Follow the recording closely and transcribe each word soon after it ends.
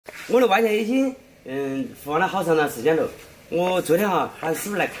我的外墙已经放了好长的时间了。我昨天他师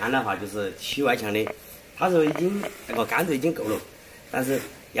傅来看了就是砌外墙的，他说已经那个干度已经够了，但是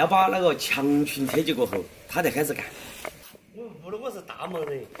要把那个墙裙贴起过后，他才开始干。我是大忙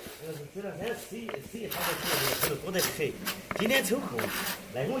人，这两天生意好得很，活多得很。今天抽空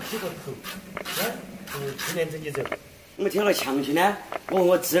来我起个头，去年整起走。我贴了墙裙呢，我和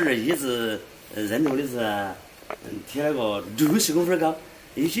我侄儿一直认同的是，贴那个60公分高，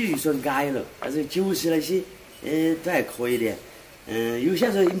有些预算矮了，但是90那些，都还可以的。有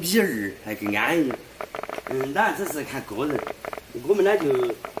些说1:2还更安逸。当然这是看个人，我们呢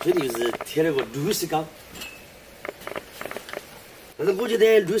就最近就是贴了个60高。但是我觉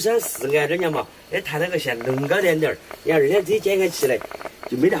得63、4矮点嘛，抬那个线弄高点点儿，你看2天这剪开起来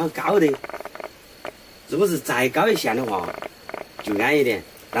就没得好高的。如果是再高一线的话，就安一点。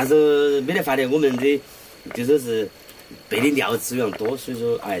但是没得法的，我们的就说是备的料资源多，所以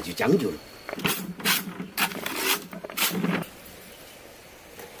说就将就了。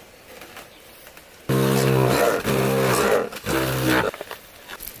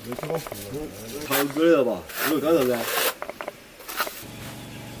长子了吧？有干啥子？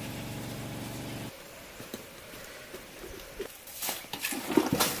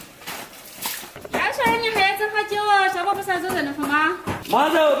下午不是还走人了吗？妈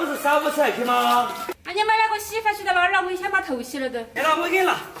走，不是少不吃去吗？那你买那个洗发水在哪儿了？我先把头洗了的。来了，我给你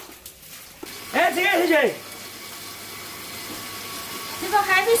拿。哎，这个小姐，这个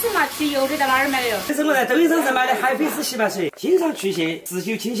海飞丝嘛，去油的在哪儿买的哟？这是我在抖音上买的海飞丝洗发水，经常去屑，持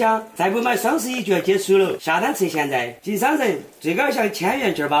久清香。再不买双11就要结束了，下单测现在。经商人最高享1000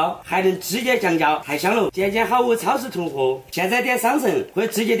元券包，还能直接降价，太香了！件件好物，超市囤货。现在点商城或者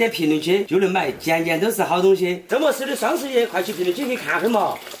直接点评论区就能买，件件都是好东西。周末10的双11，快去评论区去看会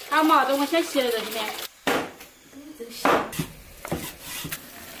嘛。好嘛，等我先洗了这里面。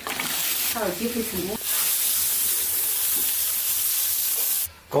好，几回成功。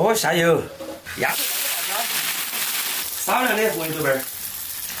锅下油，少量的红豆瓣儿，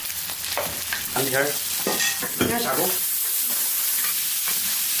片儿，今天下锅，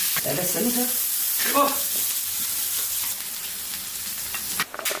来点生抽，起锅。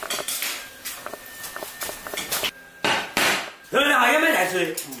热的话也没带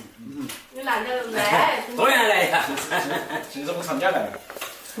水。你拿点来，多远来呀？平时不常点来。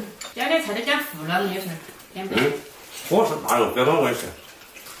家里菜都讲糊了，有时候点不。火是大了，不要把我事。